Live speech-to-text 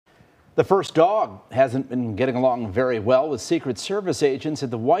The first dog hasn't been getting along very well with Secret Service agents at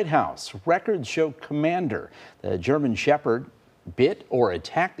the White House. Records show Commander, the German Shepherd, bit or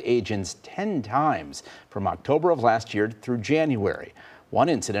attacked agents 10 times from October of last year through January. One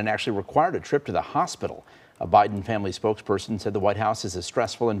incident actually required a trip to the hospital. A Biden family spokesperson said the White House is a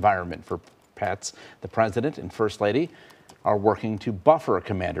stressful environment for pets. The president and first lady are working to buffer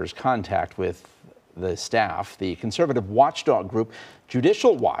Commander's contact with the staff. The conservative watchdog group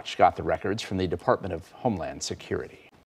Judicial Watch got the records from the Department of Homeland Security.